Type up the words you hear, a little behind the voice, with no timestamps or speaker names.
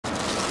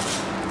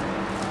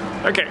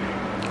Okay,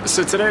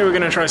 so today we're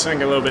going to try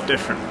something a little bit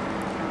different.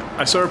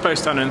 I saw a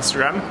post on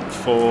Instagram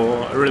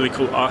for a really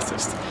cool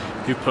artist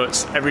who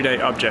puts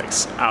everyday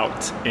objects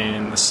out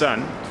in the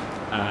sun,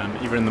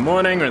 either in the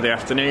morning or the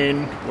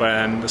afternoon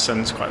when the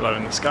sun's quite low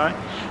in the sky,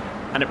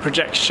 and it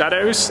projects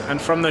shadows,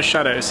 and from those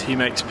shadows he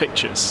makes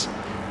pictures.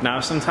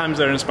 Now sometimes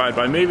they're inspired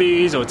by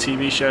movies or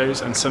TV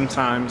shows, and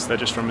sometimes they're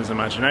just from his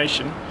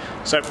imagination.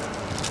 So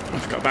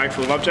I've got a bag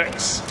full of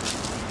objects,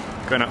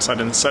 going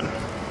outside in the sun,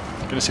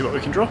 gonna see what we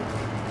can draw.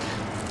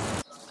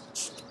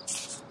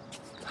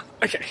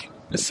 Okay,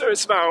 so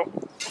it's about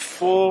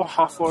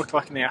half four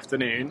o'clock in the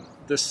afternoon.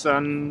 The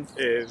sun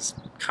is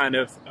kind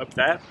of up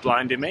there,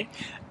 blinding me,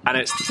 and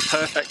it's the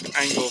perfect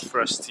angle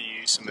for us to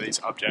use some of these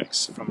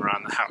objects from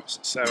around the house.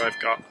 So I've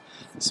got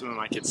some of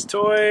my kids'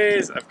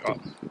 toys, I've got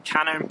a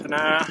can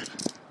opener,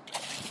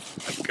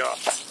 I've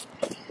got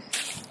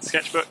a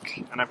sketchbook,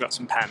 and I've got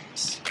some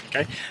pens.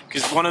 Okay,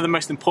 because one of the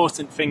most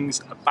important things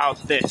about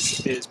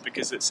this is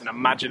because it's an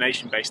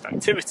imagination-based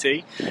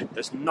activity,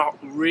 there's not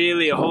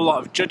really a whole lot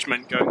of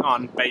judgment going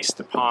on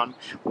based upon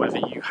whether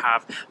you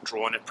have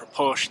drawn it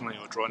proportionally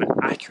or drawn it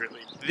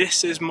accurately.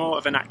 This is more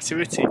of an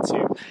activity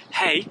to,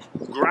 hey,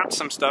 grab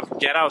some stuff,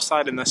 get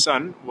outside in the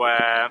sun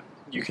where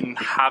you can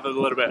have a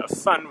little bit of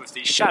fun with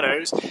these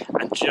shadows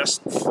and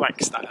just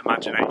flex that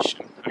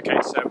imagination. Okay,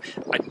 so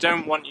I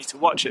don't want you to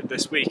watch it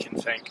this week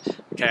and think,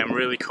 okay, I'm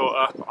really caught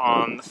up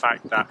on the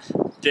fact that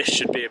this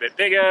should be a bit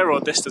bigger or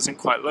this doesn't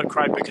quite look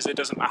right, because it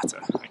doesn't matter.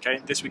 Okay,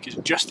 this week is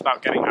just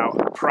about getting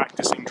out,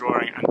 practicing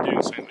drawing and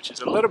doing something which is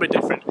a little bit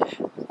different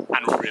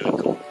and really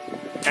cool.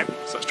 Okay,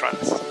 so let's try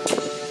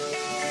this.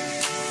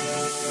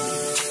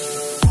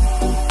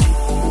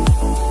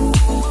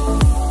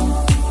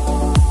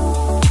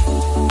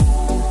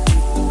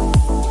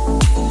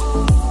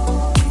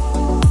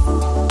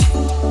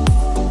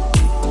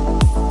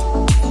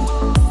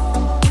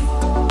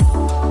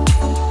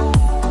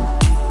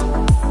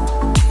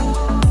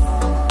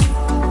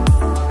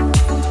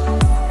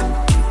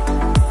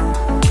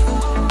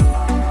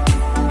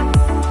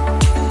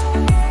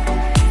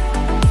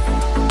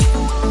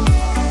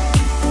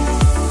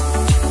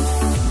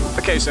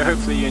 Okay, so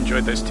hopefully you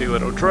enjoyed those two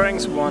little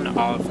drawings, one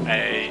of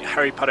a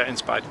Harry Potter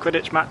inspired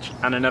Quidditch match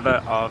and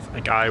another of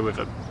a guy with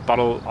a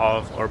bottle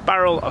of, or a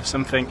barrel of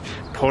something,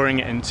 pouring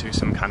it into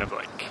some kind of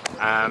lake.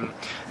 A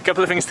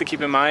couple of things to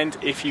keep in mind: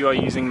 if you are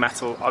using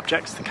metal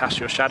objects to cast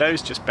your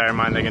shadows, just bear in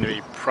mind they're going to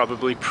be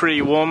probably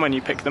pretty warm when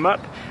you pick them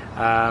up.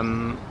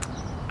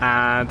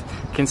 And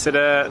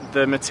consider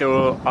the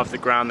material of the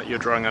ground that you're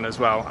drawing on as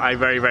well. I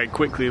very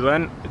quickly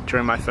learned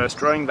during my first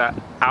drawing that,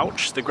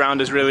 ouch, the ground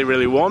is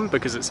really warm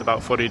because it's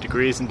about 40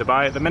 degrees in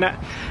Dubai at the minute,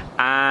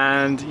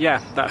 and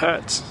yeah, that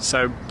hurts.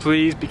 So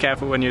please be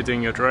careful when you're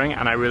doing your drawing,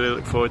 and I really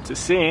look forward to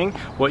seeing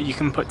what you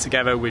can put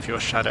together with your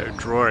shadow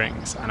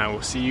drawings, and I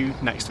will see you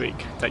next week.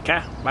 Take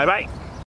care, bye bye.